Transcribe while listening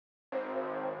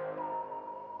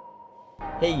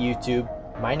Hey YouTube,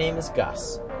 my name is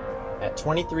Gus. At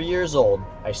 23 years old,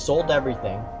 I sold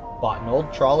everything, bought an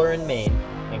old trawler in Maine,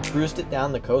 and cruised it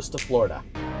down the coast of Florida.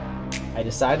 I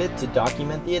decided to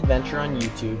document the adventure on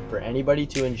YouTube for anybody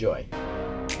to enjoy.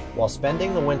 While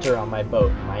spending the winter on my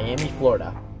boat in Miami,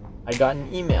 Florida, I got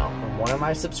an email from one of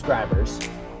my subscribers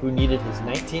who needed his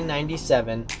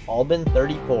 1997 Albin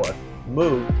 34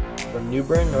 moved from New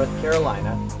Bern, North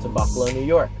Carolina to Buffalo, New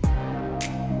York.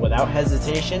 Without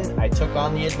hesitation, I took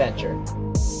on the adventure.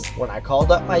 When I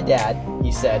called up my dad,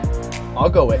 he said, "I'll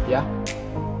go with ya."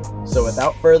 So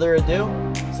without further ado,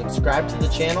 subscribe to the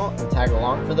channel and tag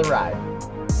along for the ride.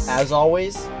 As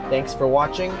always, thanks for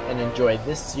watching and enjoy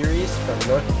this series from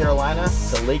North Carolina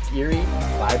to Lake Erie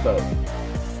by boat.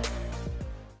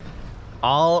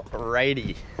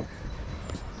 Alrighty.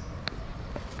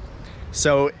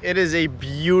 So it is a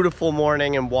beautiful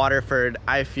morning in Waterford.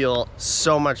 I feel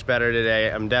so much better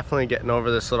today. I'm definitely getting over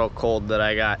this little cold that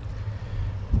I got.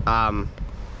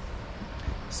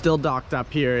 Still docked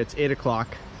up here. It's 8 o'clock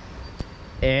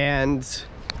and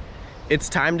it's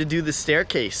time to do the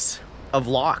staircase of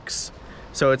locks.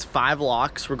 So it's 5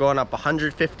 locks. We're going up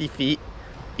 150 feet.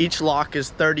 Each lock is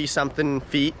 30 something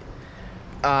feet.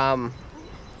 I'm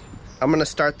gonna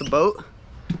start the boat.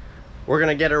 We're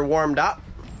gonna get her warmed up.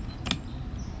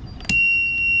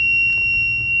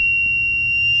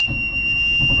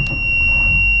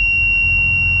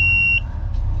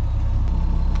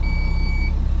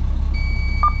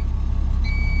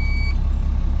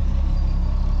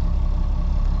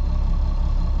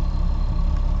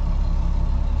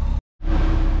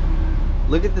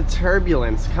 Look at the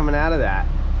turbulence coming out of that.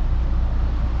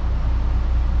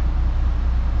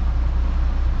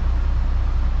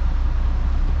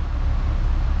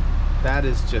 That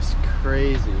is just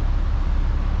crazy.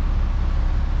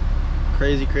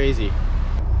 Crazy, crazy.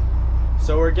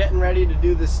 So we're getting ready to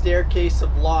do the staircase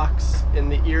of locks in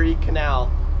the Erie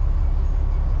Canal.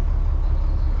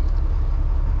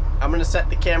 I'm gonna set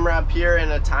the camera up here in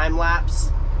a time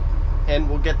lapse and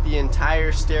we'll get the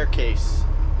entire staircase.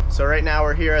 So right now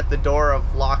we're here at the door of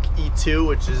lock E2,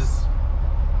 which is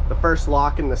the first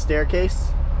lock in the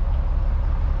staircase.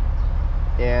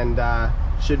 And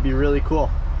should be really cool.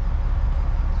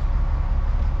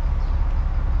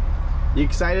 You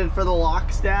excited for the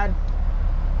locks, Dad?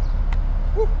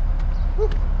 Woo. Woo.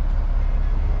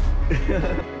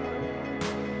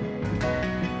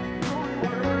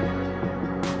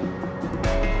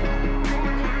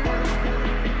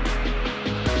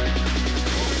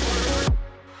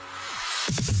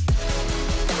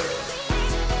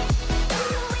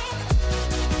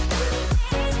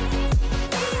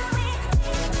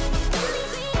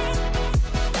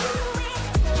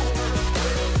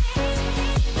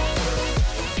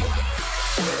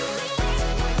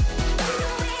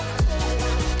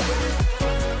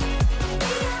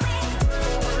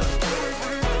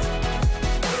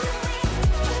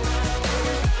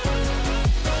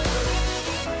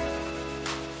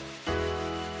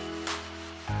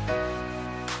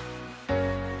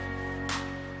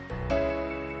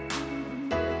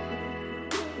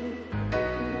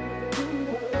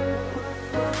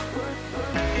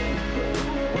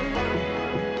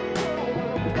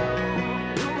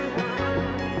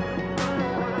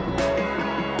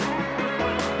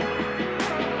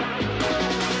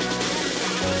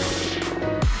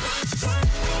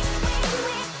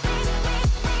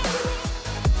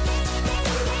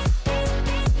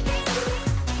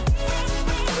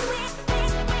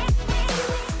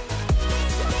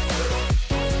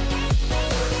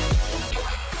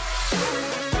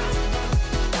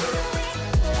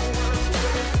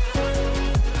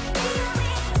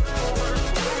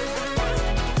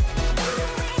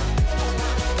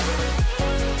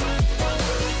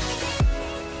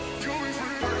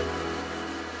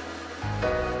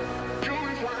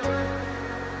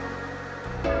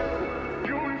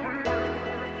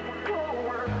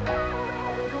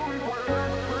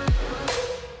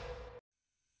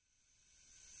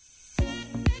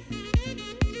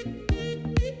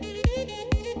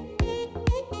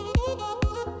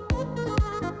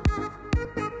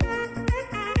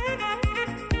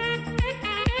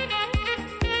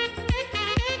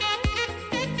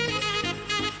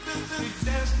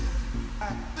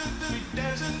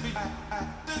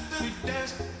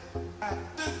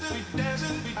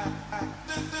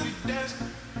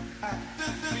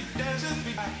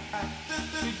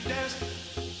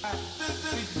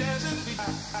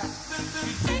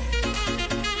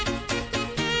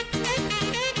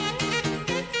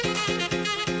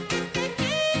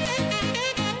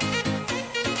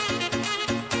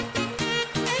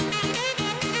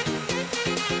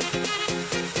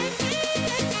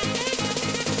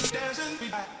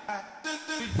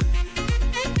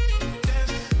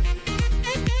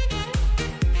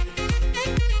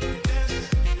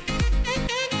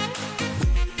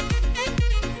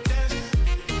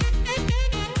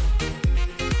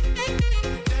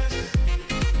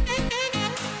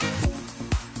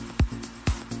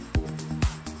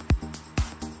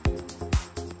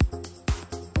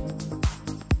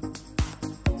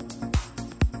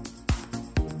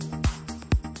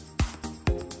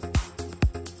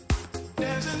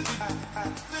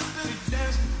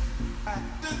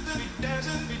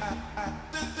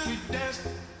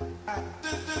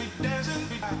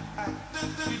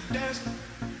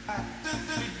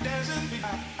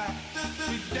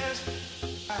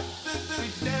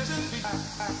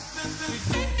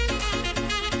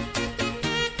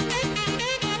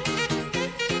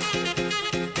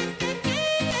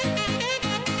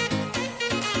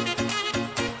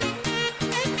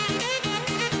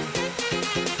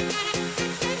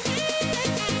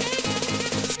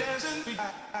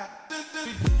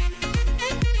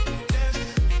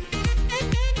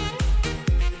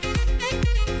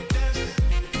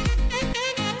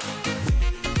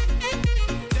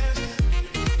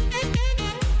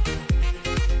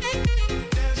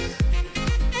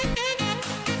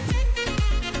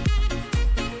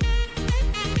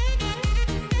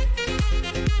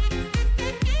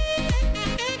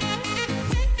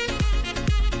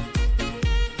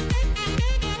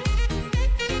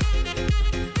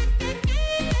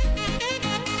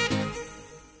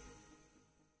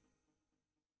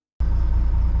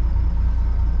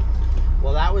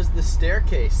 Well, that was the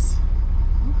staircase.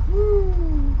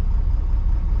 Woo-hoo.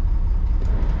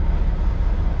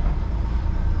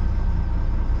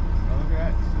 Oh, look at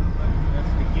that.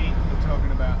 That's the gate we're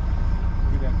talking about.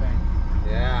 Look at that thing.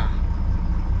 Yeah.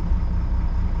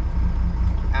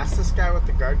 Ask this guy what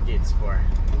the guard gate's for.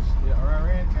 The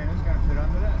RRA antenna's gonna fit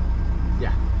under that.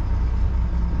 Yeah.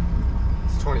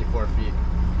 It's 24 feet.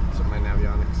 That's what my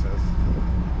navionics says.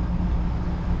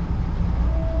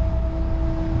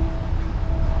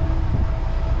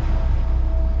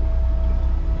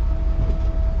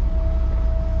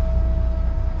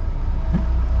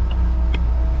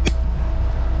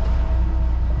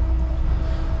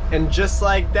 And just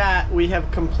like that, we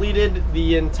have completed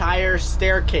the entire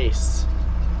staircase.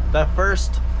 The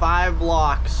first 5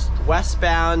 blocks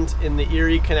westbound in the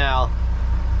Erie Canal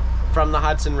from the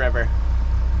Hudson River.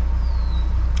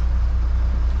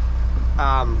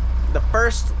 The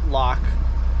first lock,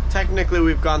 technically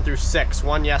we've gone through 6.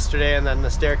 1 yesterday and then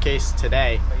the staircase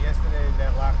today. But yesterday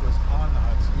that lock was on the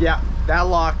Hudson. Yeah, that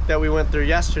lock that we went through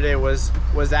yesterday was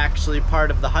actually part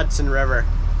of the Hudson River,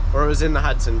 or it was in the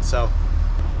Hudson, so.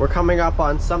 We're coming up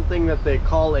on something that they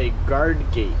call a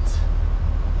guard gate.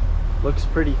 Looks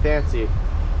pretty fancy.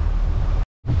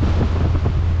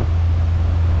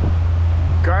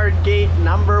 Guard gate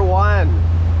number 1.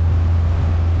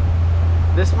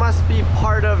 This must be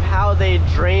part of how they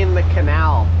drain the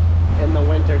canal in the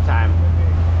wintertime.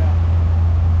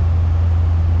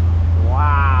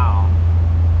 Wow.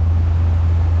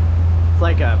 It's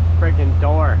like a freaking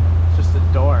door. It's just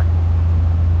a door.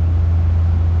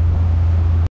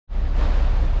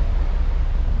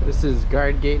 This is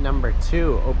guard gate number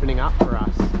 2 opening up for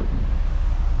us.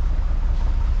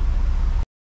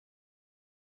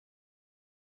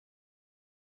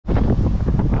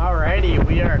 Alrighty,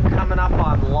 we are coming up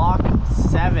on lock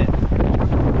 7.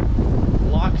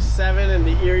 Lock 7 in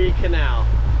the Erie Canal.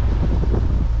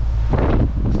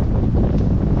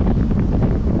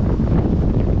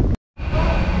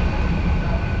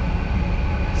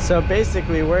 So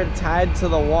basically we're tied to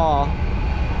the wall.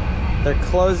 They're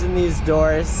closing these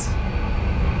doors.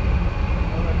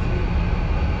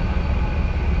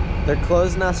 They're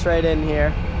closing us right in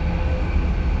here.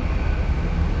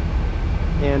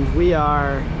 And we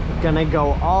are gonna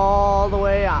go all the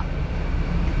way up.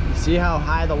 You see how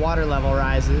high the water level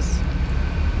rises?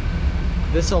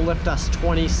 This will lift us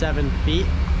 27 feet.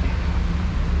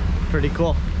 Pretty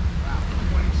cool. Wow,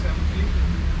 27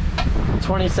 feet?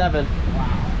 27. Wow.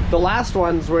 The last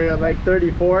ones were like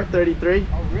 34, 33.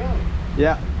 Oh, really?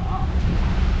 Yeah. Wow.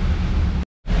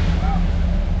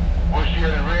 Wish you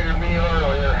had raided me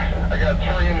earlier. I got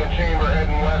 3 in the chamber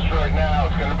heading west right now.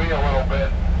 It's going to be a little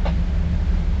bit.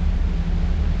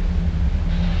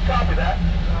 Copy that.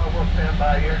 We'll stand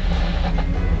by here.